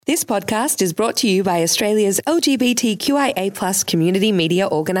This podcast is brought to you by Australia's LGBTQIA+ community media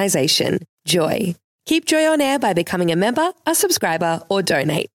organisation, Joy. Keep Joy on air by becoming a member, a subscriber, or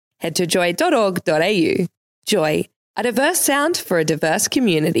donate. Head to joy.org.au. Joy, a diverse sound for a diverse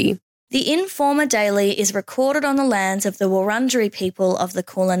community. The Informer Daily is recorded on the lands of the Wurundjeri people of the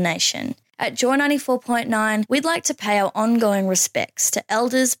Kulin Nation. At Joy 94.9, we'd like to pay our ongoing respects to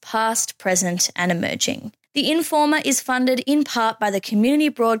elders past, present and emerging. The Informer is funded in part by the Community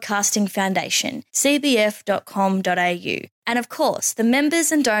Broadcasting Foundation, cbf.com.au, and of course, the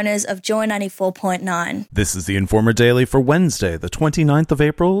members and donors of Joy 94.9. This is the Informer Daily for Wednesday, the 29th of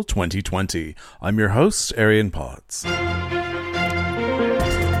April, 2020. I'm your host, Arian Potts.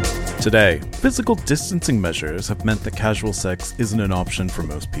 Today, physical distancing measures have meant that casual sex isn't an option for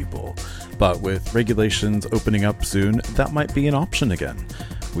most people. But with regulations opening up soon, that might be an option again.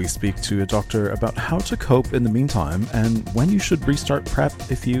 We speak to a doctor about how to cope in the meantime and when you should restart prep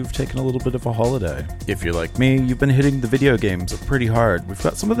if you've taken a little bit of a holiday. If you're like me, you've been hitting the video games pretty hard. We've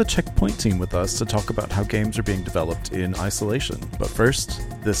got some of the Checkpoint team with us to talk about how games are being developed in isolation. But first,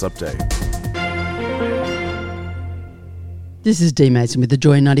 this update. This is Dee Mason with the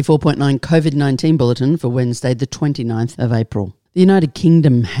Joy 94.9 COVID-19 bulletin for Wednesday, the 29th of April. The United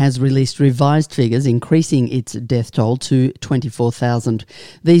Kingdom has released revised figures increasing its death toll to 24,000.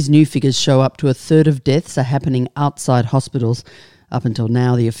 These new figures show up to a third of deaths are happening outside hospitals. Up until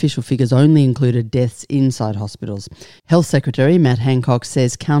now, the official figures only included deaths inside hospitals. Health Secretary Matt Hancock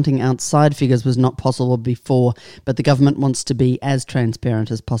says counting outside figures was not possible before, but the government wants to be as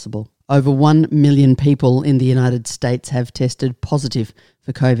transparent as possible. Over 1 million people in the United States have tested positive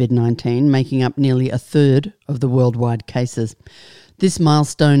for COVID-19, making up nearly a third of the worldwide cases. This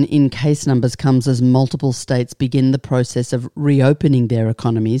milestone in case numbers comes as multiple states begin the process of reopening their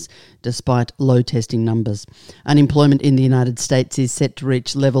economies despite low testing numbers. Unemployment in the United States is set to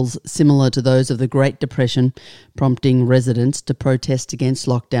reach levels similar to those of the Great Depression, prompting residents to protest against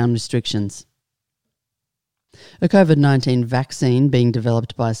lockdown restrictions. A COVID-19 vaccine being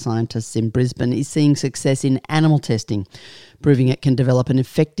developed by scientists in Brisbane is seeing success in animal testing, proving it can develop an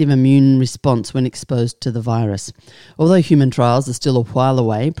effective immune response when exposed to the virus. Although human trials are still a while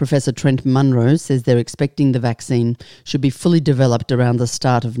away, Professor Trent Munro says they're expecting the vaccine should be fully developed around the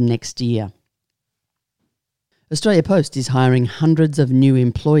start of next year. Australia Post is hiring hundreds of new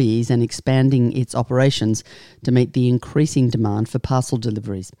employees and expanding its operations to meet the increasing demand for parcel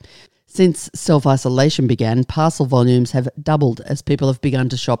deliveries. Since self-isolation began, parcel volumes have doubled as people have begun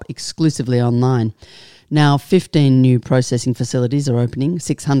to shop exclusively online. Now 15 new processing facilities are opening,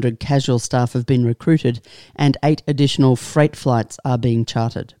 600 casual staff have been recruited, and 8 additional freight flights are being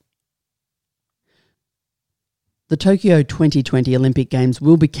chartered. The Tokyo 2020 Olympic Games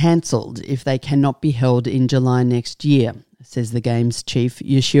will be cancelled if they cannot be held in July next year, says the Games chief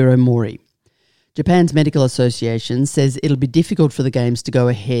Yoshiro Mori. Japan's medical association says it'll be difficult for the Games to go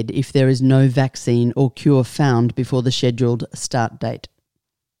ahead if there is no vaccine or cure found before the scheduled start date.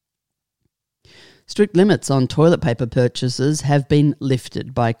 Strict limits on toilet paper purchases have been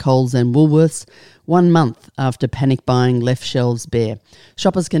lifted by Coles and Woolworths 1 month after panic buying left shelves bare.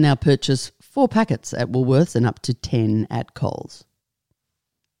 Shoppers can now purchase 4 packets at Woolworths and up to 10 at Coles.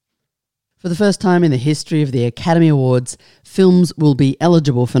 For the first time in the history of the Academy Awards, films will be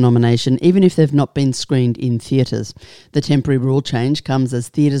eligible for nomination even if they've not been screened in theatres. The temporary rule change comes as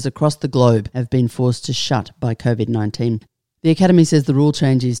theatres across the globe have been forced to shut by COVID-19. The Academy says the rule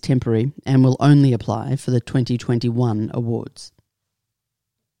change is temporary and will only apply for the 2021 awards.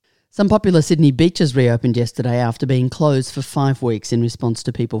 Some popular Sydney beaches reopened yesterday after being closed for 5 weeks in response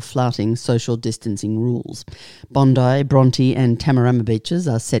to people flouting social distancing rules. Bondi, Bronte and Tamarama beaches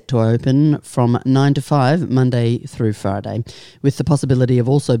are set to open from 9 to 5 Monday through Friday, with the possibility of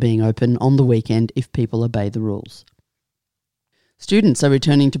also being open on the weekend if people obey the rules. Students are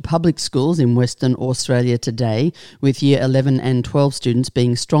returning to public schools in Western Australia today, with Year 11 and 12 students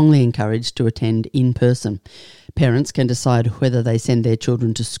being strongly encouraged to attend in person. Parents can decide whether they send their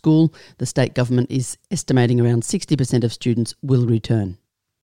children to school. The state government is estimating around 60% of students will return.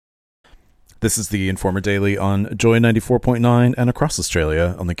 This is the Informer Daily on Joy 94.9 and across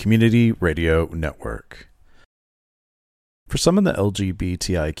Australia on the Community Radio Network. For some in the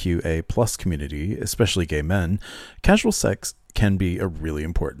LGBTIQA+ community, especially gay men, casual sex can be a really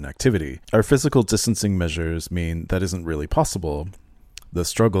important activity. Our physical distancing measures mean that isn't really possible. The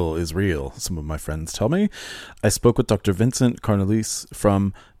struggle is real, some of my friends tell me. I spoke with Dr. Vincent Cornelis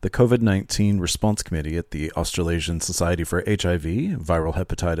from the COVID-19 Response Committee at the Australasian Society for HIV, Viral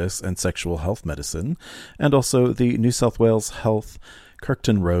Hepatitis and Sexual Health Medicine, and also the New South Wales Health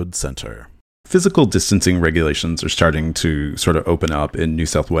Kirkton Road Centre. physical distancing regulations are starting to sort of open up in New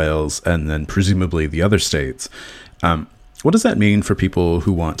South Wales and then presumably the other states. What does that mean for people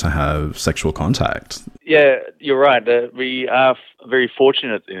who want to have sexual contact? Yeah, you're right. We are very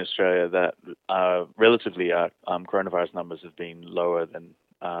fortunate in Australia that relatively our coronavirus numbers have been lower than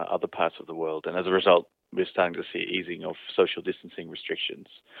other parts of the world. And as a result, we're starting to see easing of social distancing restrictions.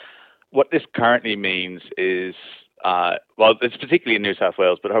 What this currently means is, well, it's particularly in New South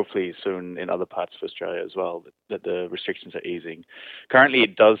Wales, but hopefully soon in other parts of Australia as well, that the restrictions are easing. Currently,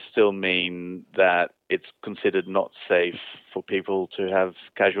 it does still mean that it's considered not safe for people to have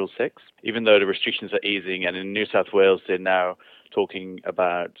casual sex, even though the restrictions are easing. And in New South Wales, they're now talking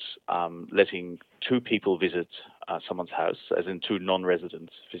about letting two people visit someone's house, as in two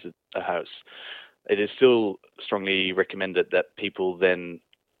non-residents visit a house. It is still strongly recommended that people then,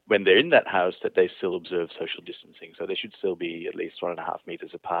 when they're in that house, that they still observe social distancing. So they should still be at least 1.5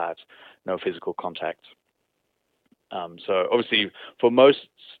 meters apart, no physical contact. So obviously, for most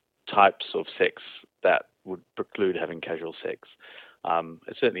types of sex, that would preclude having casual sex.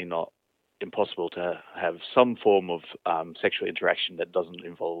 It's certainly not impossible to have some form of sexual interaction that doesn't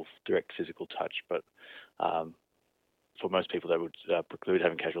involve direct physical touch, but for most people, that would preclude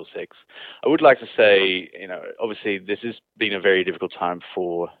having casual sex. I would like to say, obviously this has been a very difficult time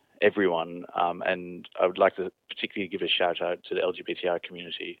for everyone, and I would like to particularly give a shout out to the LGBTI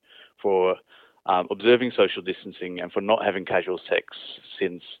community for observing social distancing and for not having casual sex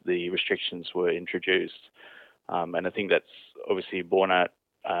since the restrictions were introduced. And I think that's obviously borne out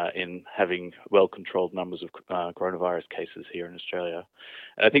in having well-controlled numbers of coronavirus cases here in Australia.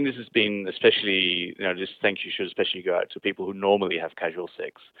 And I think this has been especially, this thank you should especially go out to people who normally have casual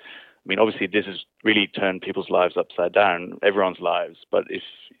sex. I mean, obviously, this has really turned people's lives upside down, everyone's lives. But if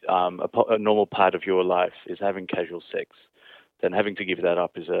a normal part of your life is having casual sex, then having to give that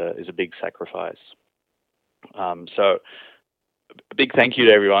up is a big sacrifice. So a big thank you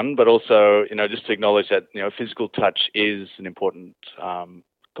to everyone, but also, just to acknowledge that, physical touch is an important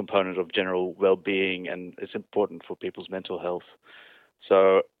component of general well-being, and it's important for people's mental health.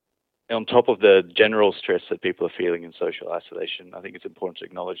 So on top of the general stress that people are feeling in social isolation, I think it's important to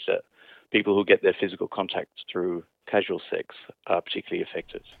acknowledge that people who get their physical contact through casual sex are particularly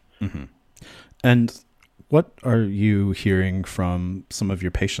affected. Mm-hmm. And what are you hearing from some of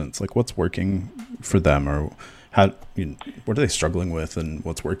your patients? Like, what's working for them, or what are they struggling with, and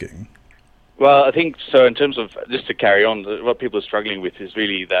what's working? Well, I think so. In terms of, just to carry on, what people are struggling with is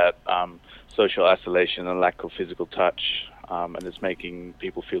really that social isolation and lack of physical touch, and it's making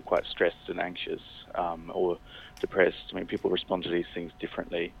people feel quite stressed and anxious or depressed. I mean, people respond to these things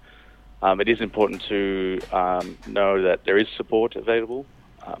differently. It is important to know that there is support available.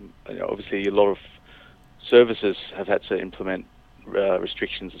 Obviously, a lot of services have had to implement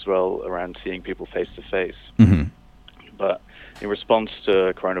restrictions as well around seeing people face to face. But in response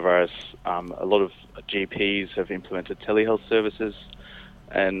to coronavirus, a lot of GPs have implemented telehealth services,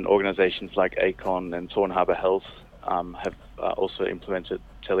 and organisations like ACON and Thorn Harbour Health have also implemented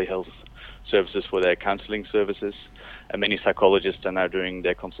telehealth services for their counselling services. And many psychologists are now doing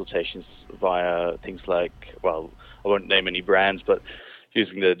their consultations via things like, well, I won't name any brands, but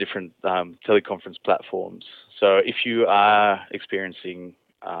using the different teleconference platforms. So if you are experiencing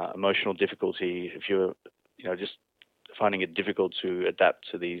emotional difficulty, if you're, just finding it difficult to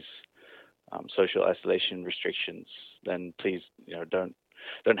adapt to these social isolation restrictions, then please,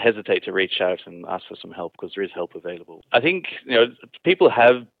 don't hesitate to reach out and ask for some help, because there is help available. I think, there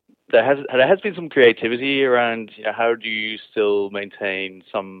has been some creativity around how do you still maintain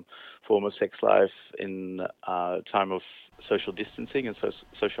some form of sex life in time of social distancing and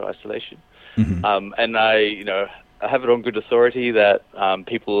social isolation. And I have it on good authority that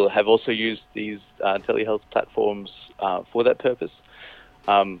people have also used these telehealth platforms for that purpose.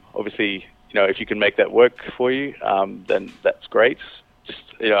 Obviously, if you can make that work for you, then that's great. Just,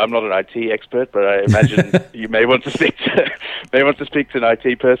 I'm not an IT expert, but I imagine you may want to speak to an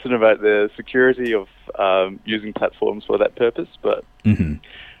IT person about the security of using platforms for that purpose. But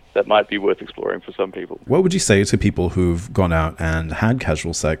that might be worth exploring for some people. What would you say to people who've gone out and had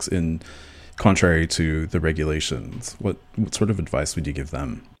casual sex in contrary to the regulations? What sort of advice would you give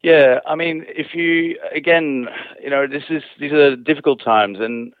them? Yeah, I mean, if you, again, these are difficult times,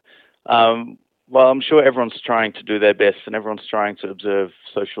 and well, I'm sure everyone's trying to do their best, and everyone's trying to observe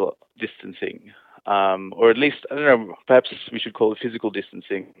social distancing, or at least, I don't know, perhaps we should call it physical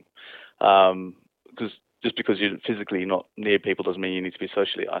distancing, because just because you're physically not near people doesn't mean you need to be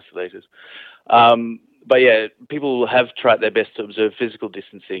socially isolated. But yeah, people have tried their best to observe physical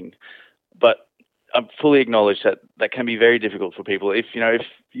distancing, but I fully acknowledge that can be very difficult for people. If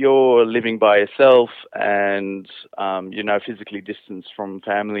you're living by yourself and you're physically distanced from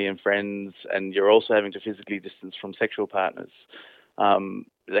family and friends, and you're also having to physically distance from sexual partners,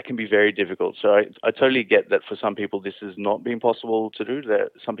 that can be very difficult. So I totally get that for some people this has not been possible to do.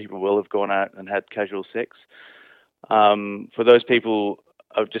 That some people will have gone out and had casual sex. For those people,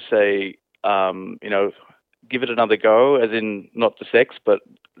 I would just say, give it another go, as in not the sex, but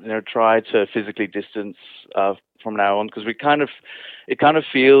try to physically distance from now on, because it kind of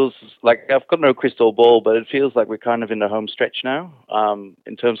feels like, I've got no crystal ball, but it feels like we're kind of in the home stretch now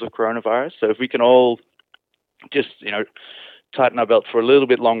in terms of coronavirus. So if we can all just tighten our belt for a little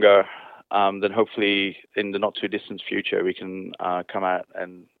bit longer, then hopefully in the not too distant future we can come out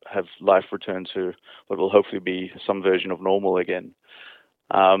and have life return to what will hopefully be some version of normal again.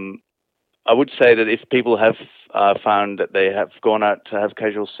 I would say that if people have found that they have gone out to have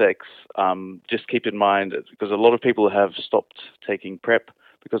casual sex, just keep in mind that, because a lot of people have stopped taking PrEP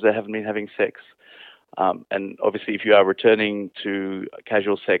because they haven't been having sex. And obviously if you are returning to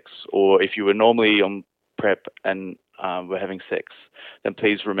casual sex, or if you were normally on PrEP and were having sex, then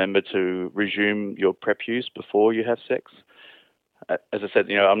please remember to resume your PrEP use before you have sex. As I said,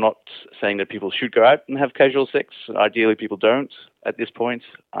 I'm not saying that people should go out and have casual sex. Ideally, people don't at this point,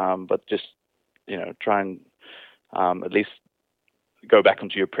 but just, try and at least go back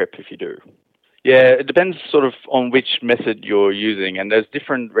onto your PrEP if you do. Yeah, it depends sort of on which method you're using, and there's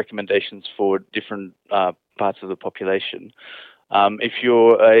different recommendations for different parts of the population. If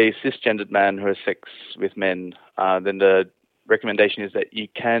you're a cisgendered man who has sex with men, then the recommendation is that you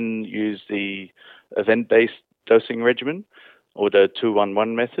can use the event-based dosing regimen, or the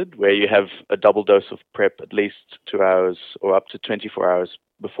 2-1-1 method, where you have a double dose of PrEP at least 2 hours or up to 24 hours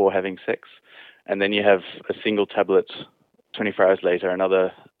before having sex. And then you have a single tablet 24 hours later,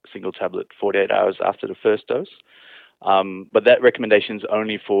 another single tablet 48 hours after the first dose. But that recommendation is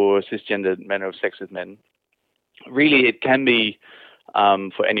only for cisgendered men who have sex with men. Really, it can be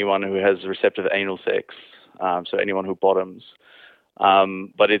for anyone who has receptive anal sex, so anyone who bottoms.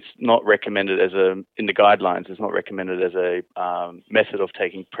 But it's not recommended in the guidelines, it's not recommended as a method of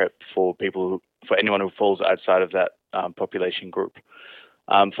taking PrEP for anyone who falls outside of that population group.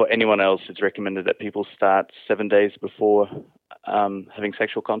 For anyone else, it's recommended that people start 7 days before having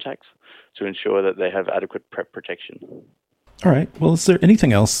sexual contact to ensure that they have adequate PrEP protection. All right. Well, is there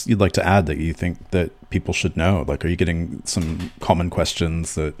anything else you'd like to add that you think that people should know? Like, are you getting some common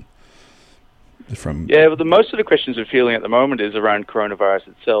questions that... Yeah, well, most of the questions we're fielding at the moment is around coronavirus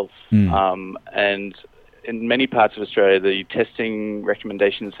itself. And in many parts of Australia, the testing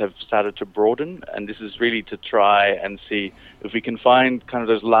recommendations have started to broaden, and this is really to try and see if we can find kind of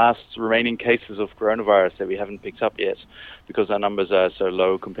those last remaining cases of coronavirus that we haven't picked up yet, because our numbers are so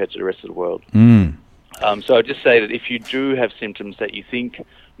low compared to the rest of the world. So I'd just say that if you do have symptoms that you think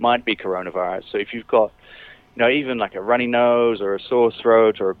might be coronavirus, so if you've got even like a runny nose or a sore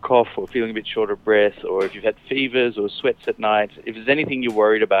throat or a cough or feeling a bit short of breath, or if you've had fevers or sweats at night, if there's anything you're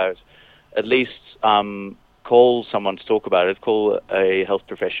worried about, at least call someone to talk about it. Call a health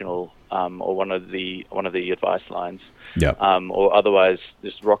professional or one of the advice lines. Yeah. Or otherwise,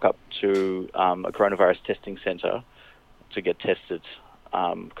 just rock up to a coronavirus testing center to get tested,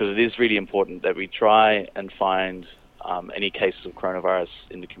 because it is really important that we try and find any cases of coronavirus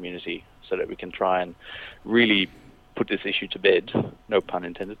in the community, so that we can try and really put this issue to bed, no pun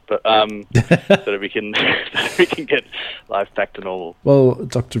intended, but so that we can get life back to normal. Well,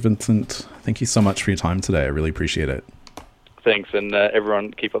 Dr. Vincent, thank you so much for your time today. I really appreciate it. Thanks, and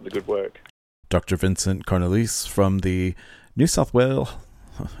everyone keep up the good work. Dr. Vincent Cornelisse from the New South Wales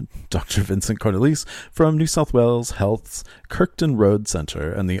Health's Kirkton Road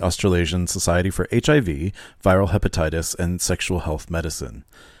Centre and the Australasian Society for HIV, Viral Hepatitis and Sexual Health Medicine.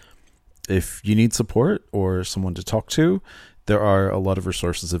 If you need support or someone to talk to, there are a lot of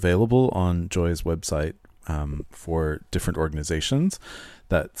resources available on Joy's website for different organizations.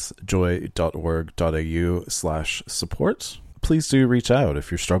 That's joy.org.au/support. Please do reach out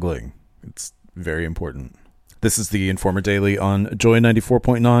if you're struggling. It's very important. This is the Informer Daily on Joy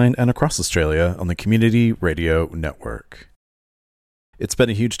 94.9 and across Australia on the Community Radio Network. It's been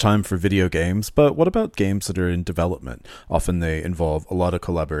a huge time for video games, but what about games that are in development? Often they involve a lot of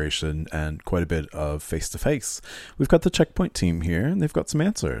collaboration and quite a bit of face-to-face. We've got the Checkpoint team here, and they've got some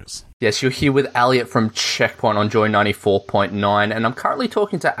answers. Yes, you're here with Elliot from Checkpoint on Joy 94.9, and I'm currently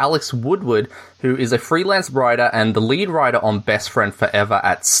talking to Alex Woodward, who is a freelance writer and the lead writer on Best Friend Forever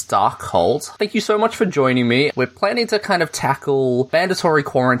at Starkhold. Thank you so much for joining me. We're planning to kind of tackle mandatory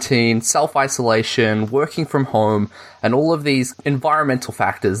quarantine, self-isolation, working from home, and all of these environmental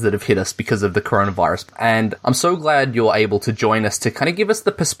factors that have hit us because of the coronavirus. And I'm so glad you're able to join us to kind of give us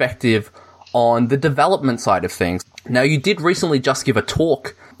the perspective on the development side of things. Now, you did recently just give a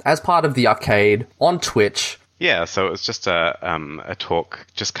talk as part of the arcade on Twitch. Yeah, so it was just a talk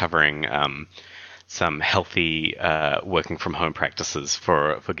just covering some healthy working from home practices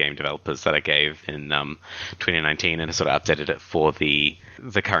for game developers that I gave in 2019, and I sort of updated it for the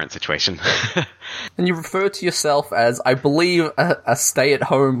current situation. And you refer to yourself as, I believe, a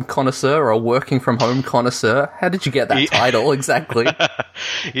stay-at-home connoisseur or a working-from-home connoisseur. How did you get that title exactly?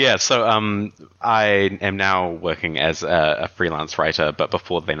 Yeah, so I am now working as a freelance writer, but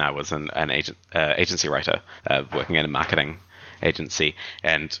before then I was an agency writer working in a marketing agency,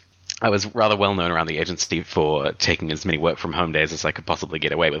 and I was rather well known around the agency for taking as many work from home days as I could possibly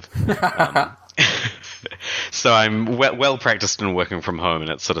get away with. So I'm well practiced in working from home, and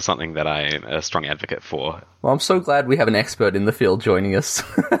it's sort of something that I'm a strong advocate for. Well, I'm so glad we have an expert in the field joining us,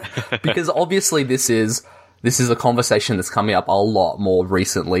 because obviously this is a conversation that's coming up a lot more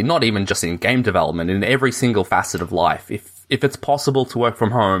recently, not even just in game development, in every single facet of life. If it's possible to work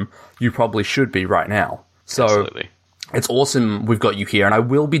from home, you probably should be right now. So Absolutely. It's awesome we've got you here, and I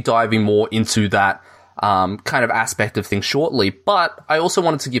will be diving more into that kind of aspect of things shortly. But I also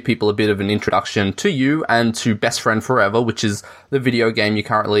wanted to give people a bit of an introduction to you and to Best Friend Forever, which is the video game you're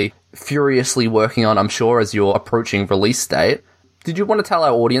currently furiously working on, I'm sure, as you're approaching release date. Did you want to tell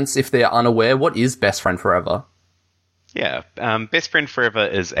our audience, if they're unaware, what is Best Friend Forever? Yeah, Best Friend Forever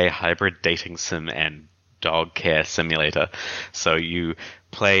is a hybrid dating sim and dog care simulator. So you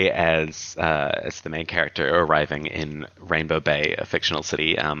play as the main character arriving in Rainbow Bay, a fictional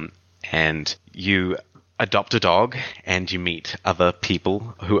city, and you adopt a dog and you meet other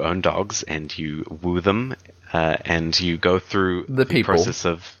people who own dogs and you woo them, and you go through the process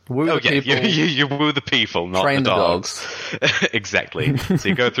of people. You woo the people, not train the dogs. Exactly. So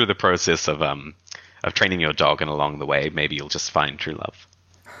you go through the process of training your dog, and along the way maybe you'll just find true love.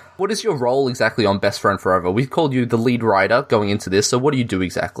 What is your role exactly on Best Friend Forever? We've called you the lead writer going into this, so what do you do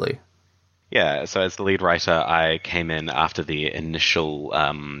exactly? Yeah, so as the lead writer, I came in after the initial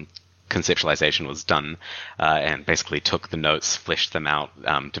conceptualization was done, and basically took the notes, fleshed them out,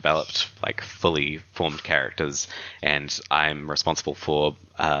 developed like fully formed characters, and I'm responsible for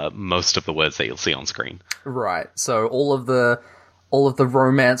most of the words that you'll see on screen. Right. So all of the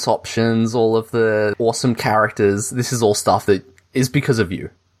romance options, all of the awesome characters, this is all stuff that is because of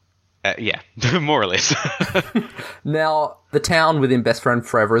you. Yeah, more or less. Now, the town within Best Friend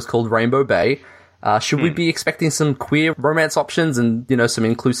Forever is called Rainbow Bay. Should we be expecting some queer romance options and, some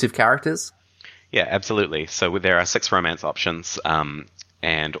inclusive characters? Yeah, absolutely. So there are 6 romance options,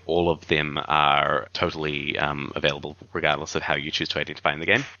 and all of them are totally available regardless of how you choose to identify in the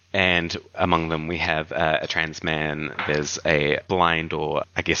game. And among them, we have a trans man, there's a blind or,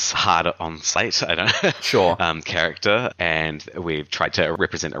 I guess, harder on sight, I don't know, sure. Character, and we've tried to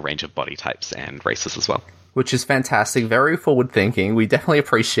represent a range of body types and races as well. Which is fantastic, very forward-thinking. We definitely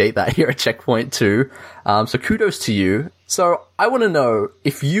appreciate that here at Checkpoint too. So kudos to you. So I want to know,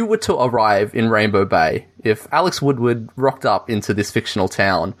 if you were to arrive in Rainbow Bay, if Alex Woodward rocked up into this fictional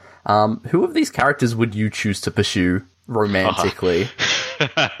town, who of these characters would you choose to pursue romantically?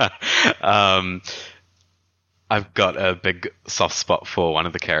 I've got a big soft spot for one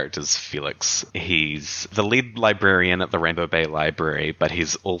of the characters, Felix. He's the lead librarian at the Rainbow Bay Library, but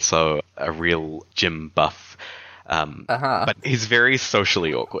he's also a real gym buff. But he's very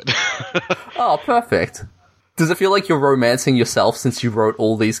socially awkward. Oh, perfect. Does it feel like you're romancing yourself since you wrote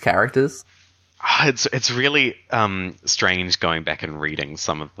all these characters? It's really strange going back and reading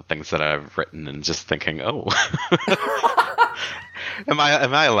some of the things that I've written and just thinking, oh, am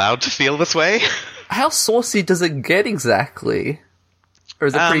I allowed to feel this way? How saucy does it get exactly? Or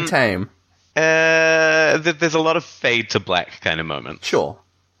is it pretty tame? There's a lot of fade to black kind of moments. Sure.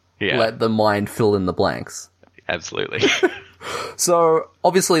 Yeah. Let the mind fill in the blanks. Absolutely. So,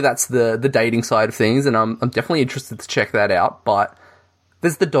 obviously that's the dating side of things, and I'm definitely interested to check that out, but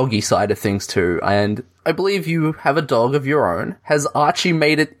there's the doggy side of things too, and I believe you have a dog of your own. Has Archie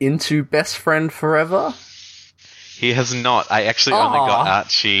made it into Best Friend Forever? He has not. I actually only got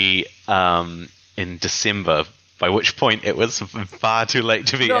Archie in December, by which point it was far too late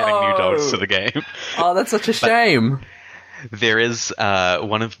to be adding new dogs to the game. Oh, that's such a shame. There is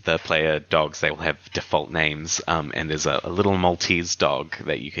one of the player dogs, they will have default names, and there's a little Maltese dog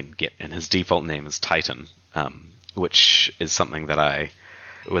that you can get, and his default name is Titan, which is something that I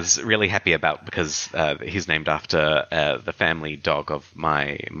was really happy about because he's named after the family dog of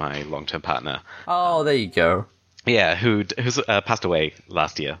my long-term partner. Oh, there you go. Yeah, who's passed away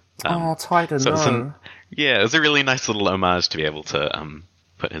last year. Tight to know. Yeah, it was a really nice little homage to be able to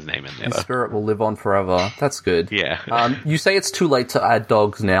put his name in there. His spirit will live on forever. That's good. Yeah. You say it's too late to add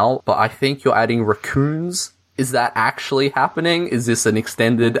dogs now, but I think you're adding raccoons. Is that actually happening? Is this an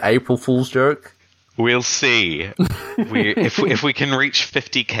extended April Fool's joke? We'll see. If we can reach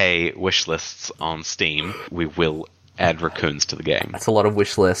 50k wish lists on Steam, we will add raccoons to the game. That's a lot of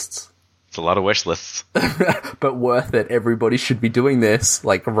wish lists. It's a lot of wish lists. But worth it. Everybody should be doing this.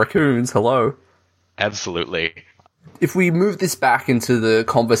 Like, raccoons, hello. Absolutely. If we move this back into the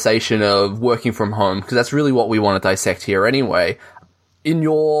conversation of working from home, because that's really what we want to dissect here anyway, in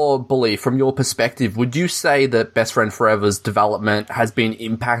your belief, from your perspective, would you say that Best Friend Forever's development has been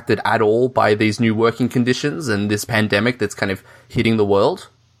impacted at all by these new working conditions and this pandemic that's kind of hitting the world?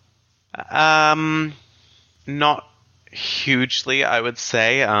 Not hugely, I would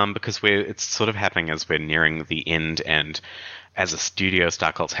say, because it's sort of happening as we're nearing the end, and as a studio,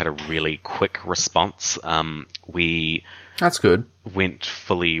 StarCult's had a really quick response. That's good. Went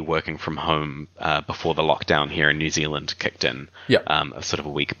fully working from home before the lockdown here in New Zealand kicked in. Yep. Sort of a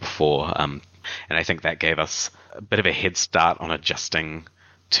week before, and I think that gave us a bit of a head start on adjusting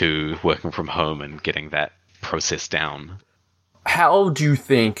to working from home and getting that process down. How do you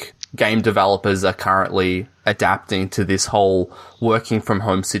think game developers are currently adapting to this whole working from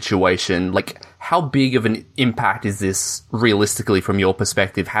home situation? Like, how big of an impact is this realistically from your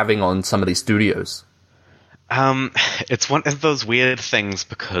perspective having on some of these studios? It's one of those weird things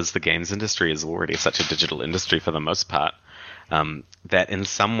because the games industry is already such a digital industry for the most part, that in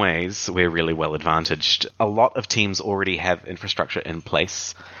some ways we're really well advantaged. A lot of teams already have infrastructure in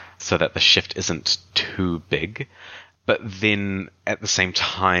place so that the shift isn't too big. But then at the same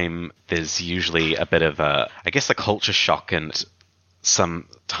time, there's usually a bit of a culture shock and some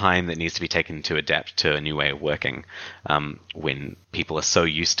time that needs to be taken to adapt to a new way of working, when people are so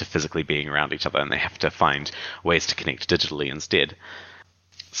used to physically being around each other and they have to find ways to connect digitally instead.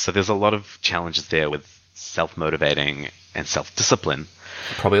 So there's a lot of challenges there with self-motivating and self-discipline.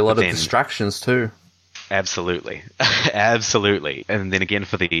 Probably a lot of distractions too. Absolutely. Absolutely. And then again,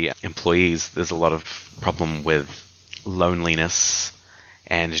 for the employees, there's a lot of problem with loneliness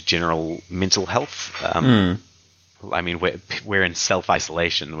and general mental health. I mean, we're in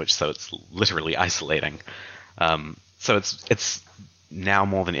self-isolation, so it's literally isolating. So it's now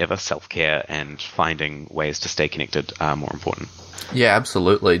more than ever, self-care and finding ways to stay connected are more important. Yeah,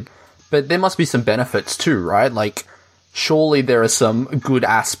 absolutely. But there must be some benefits too, right? Like, surely there are some good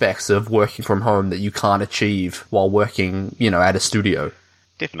aspects of working from home that you can't achieve while working, at a studio.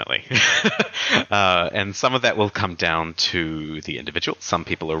 Definitely. And some of that will come down to the individual. Some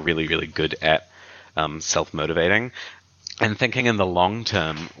people are really, really good at self-motivating. And thinking in the long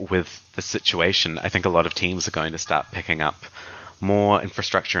term with the situation, I think a lot of teams are going to start picking up more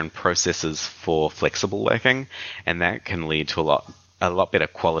infrastructure and processes for flexible working, and that can lead to a lot better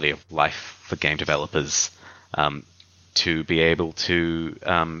quality of life for game developers, to be able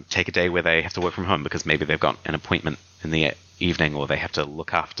to take a day where they have to work from home because maybe they've got an appointment in the evening, or they have to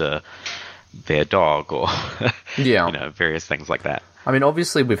look after their dog, or various things like that. I mean,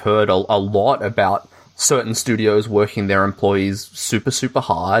 obviously we've heard a lot about certain studios working their employees super, super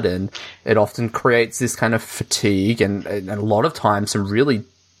hard, and it often creates this kind of fatigue and a lot of times some really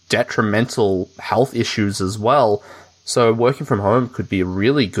detrimental health issues as well. So working from home could be a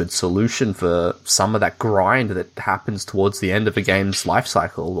really good solution for some of that grind that happens towards the end of a game's life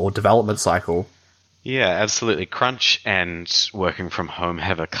cycle or development cycle. Yeah, absolutely. Crunch and working from home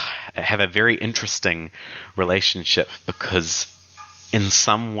have a very interesting relationship because in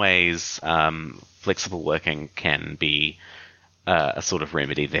some ways, flexible working can be a sort of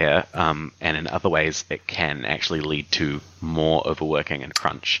remedy there, and in other ways it can actually lead to more overworking and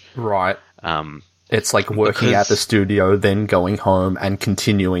crunch. Right. It's like working at the studio, then going home and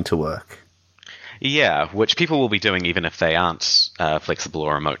continuing to work. Yeah, which people will be doing even if they aren't flexible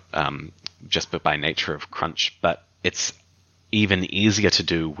or remote, just by nature of crunch. But it's even easier to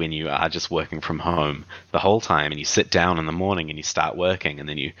do when you are just working from home the whole time and you sit down in the morning and you start working and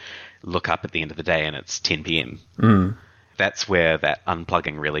then you look up at the end of the day and it's 10 p.m. That's where that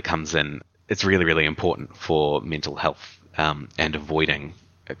unplugging really comes in. It's really, really important for mental health and avoiding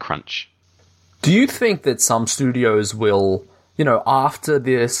a crunch. Do you think that some studios will, after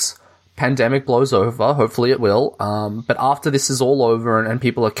this pandemic blows over, hopefully it will, but after this is all over and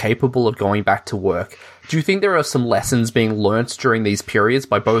people are capable of going back to work, do you think there are some lessons being learnt during these periods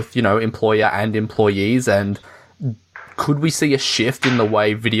by both, employer and employees, and could we see a shift in the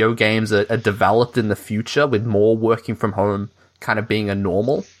way video games are developed in the future, with more working from home kind of being a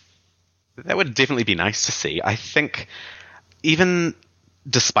normal? That would definitely be nice to see. I think even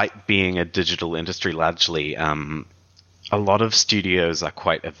despite being a digital industry largely, a lot of studios are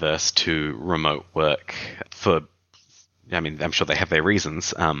quite averse to remote work I'm sure they have their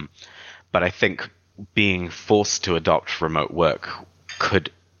reasons, but I think being forced to adopt remote work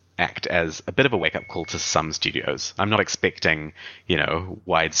could act as a bit of a wake-up call to some studios. I'm not expecting,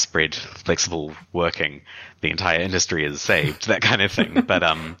 widespread flexible working. The entire industry is saved, that kind of thing. But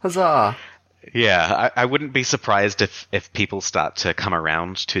Huzzah! Yeah, I wouldn't be surprised if people start to come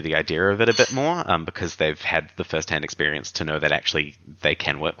around to the idea of it a bit more, because they've had the first-hand experience to know that actually they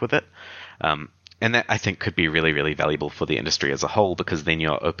can work with it. And that, I think, could be really, really valuable for the industry as a whole, because then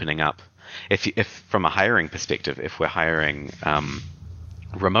you're opening up, if from a hiring perspective, if we're hiring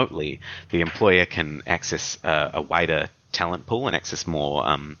remotely, the employer can access a wider talent pool and access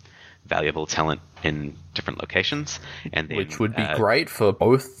more valuable talent in different locations, and then, which would be great for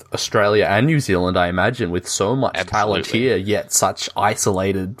both Australia and New Zealand, I imagine, with so much talent here, yet such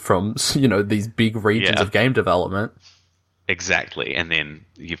isolated from these big regions of game development. Exactly, and then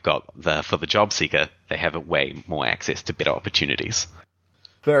you've got for the job seeker, they have a way more access to better opportunities.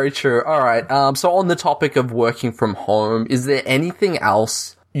 Very true. All right. So on the topic of working from home, is there anything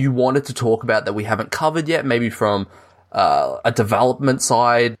else you wanted to talk about that we haven't covered yet? Maybe from a development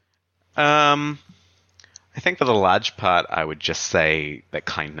side? I think for the large part, I would just say that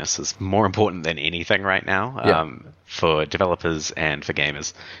kindness is more important than anything right now, for developers and for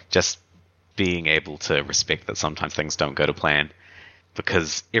gamers. Just being able to respect that sometimes things don't go to plan,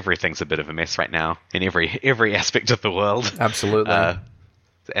 because everything's a bit of a mess right now in every aspect of the world. Absolutely.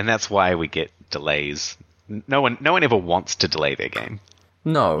 And that's why we get delays. No one ever wants to delay their game.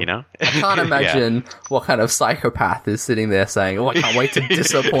 No. I can't imagine what kind of psychopath is sitting there saying, I can't wait to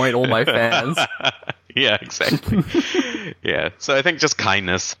disappoint all my fans. Yeah, exactly. Yeah. So I think just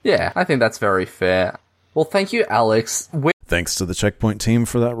kindness. Yeah, I think that's very fair. Well, thank you, Alex. Thanks to the Checkpoint team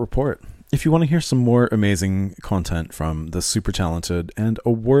for that report. If you want to hear some more amazing content from the super talented and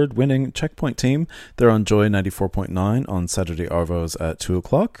award-winning Checkpoint team, they're on Joy 94.9 on Saturday Arvos at 2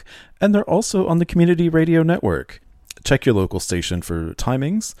 o'clock, and they're also on the Community Radio Network. Check your local station for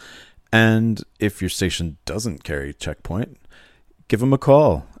timings, and if your station doesn't carry Checkpoint, give them a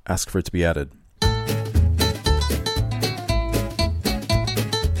call. Ask for it to be added.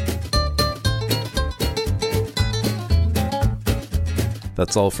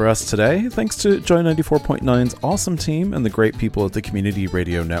 That's all for us today. Thanks to Joy 94.9's awesome team and the great people at the Community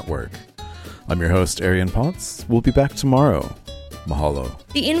Radio Network. I'm your host, Arian Potts. We'll be back tomorrow. Mahalo.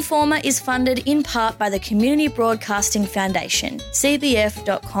 The Informer is funded in part by the Community Broadcasting Foundation,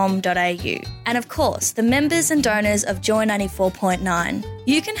 cbf.com.au, and of course, the members and donors of Joy 94.9.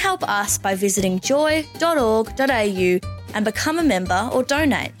 You can help us by visiting joy.org.au and become a member or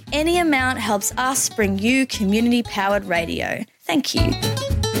donate. Any amount helps us bring you community-powered radio. Thank you.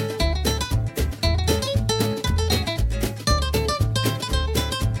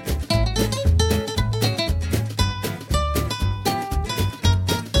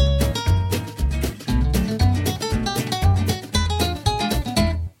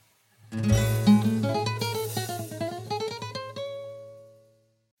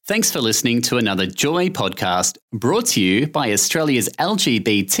 Thanks for listening to another Joy podcast brought to you by Australia's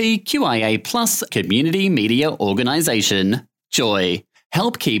LGBTQIA+ community media organisation, Joy.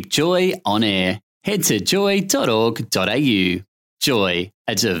 Help keep Joy on air. Head to joy.org.au. Joy,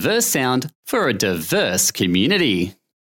 a diverse sound for a diverse community.